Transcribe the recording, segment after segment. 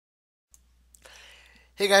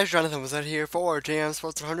Hey guys, Jonathan was out here for JM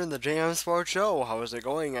Sports 100 and the JM Sports Show. How is it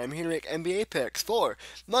going? I'm here to make NBA picks for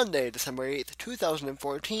Monday, December 8th,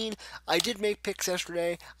 2014. I did make picks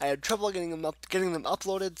yesterday. I had trouble getting them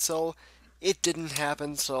uploaded, so it didn't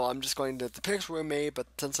happen. So I'm just going to the picks were made, but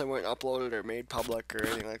since they weren't uploaded or made public or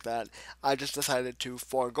anything like that, I just decided to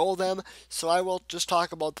forego them. So I will just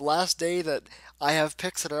talk about the last day that I have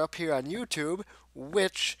picks that are up here on YouTube,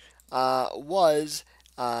 which was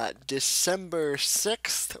December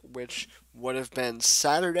 6th, which would have been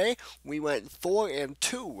Saturday. We went 4 and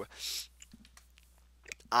 2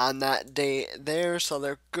 on that day there, so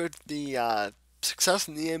they're good. The success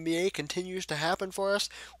in the NBA continues to happen for us.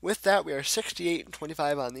 With that, we are 68 and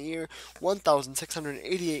 25 on the year,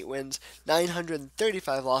 1,688 wins,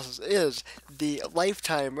 935 losses is the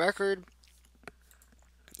lifetime record.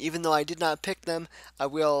 Even though I did not pick them, I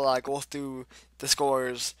will go through the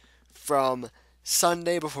scores from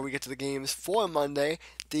Sunday before we get to the games for Monday.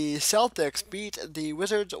 The Celtics beat the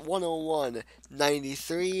Wizards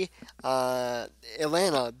 101-93.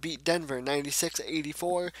 Atlanta beat Denver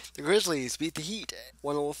 96-84. The Grizzlies beat the Heat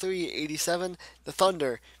 103-87. The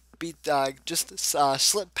Thunder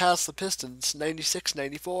slipped past the Pistons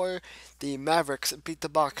 96-94. The Mavericks beat the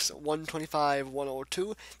Bucks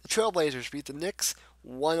 125-102. The Trailblazers beat the Knicks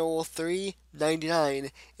 103-99,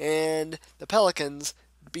 and the Pelicans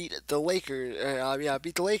beat the Lakers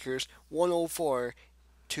 104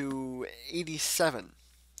 to 87.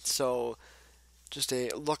 So just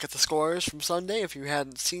a look at the scores from Sunday if you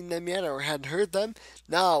hadn't seen them yet or hadn't heard them.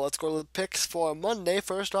 Now let's go to the picks for Monday.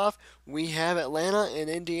 First off, we have Atlanta and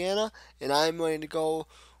Indiana, and I'm going to go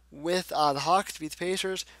with the Hawks to beat the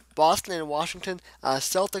Pacers. Boston and Washington.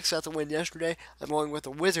 Celtics got the win yesterday. I'm going with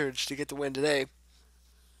the Wizards to get the win today.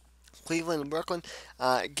 Cleveland and Brooklyn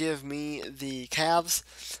give me the Cavs.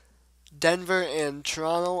 Denver and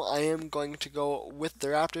Toronto, I am going to go with the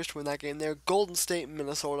Raptors to win that game there. Golden State and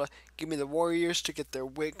Minnesota, give me the Warriors to get a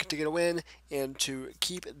win and to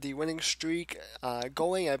keep the winning streak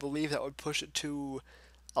going. I believe that would push it to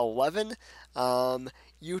 11.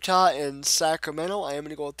 Utah and Sacramento, I am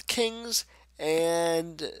going to go with the Kings.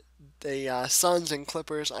 And the Suns and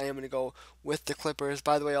Clippers, I am going to go with the Clippers.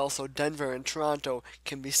 By the way, also Denver and Toronto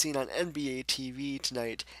can be seen on NBA TV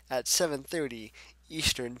tonight at 7:30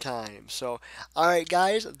 Eastern Time. So, alright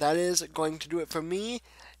guys, that is going to do it for me.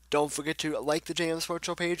 Don't forget to like the JM Sports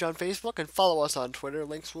Show page on Facebook and follow us on Twitter.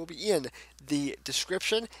 Links will be in the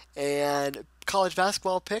description. And college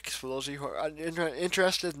basketball picks, for those of you who are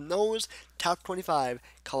interested in those, top 25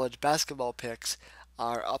 college basketball picks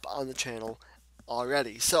are up on the channel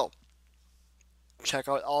already. So, check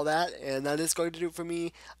out all that, and that is going to do it for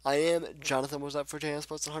me. I am Jonathan was up for JM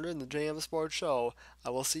Sports 100 and the JM Sports Show. I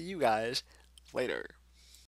will see you guys later.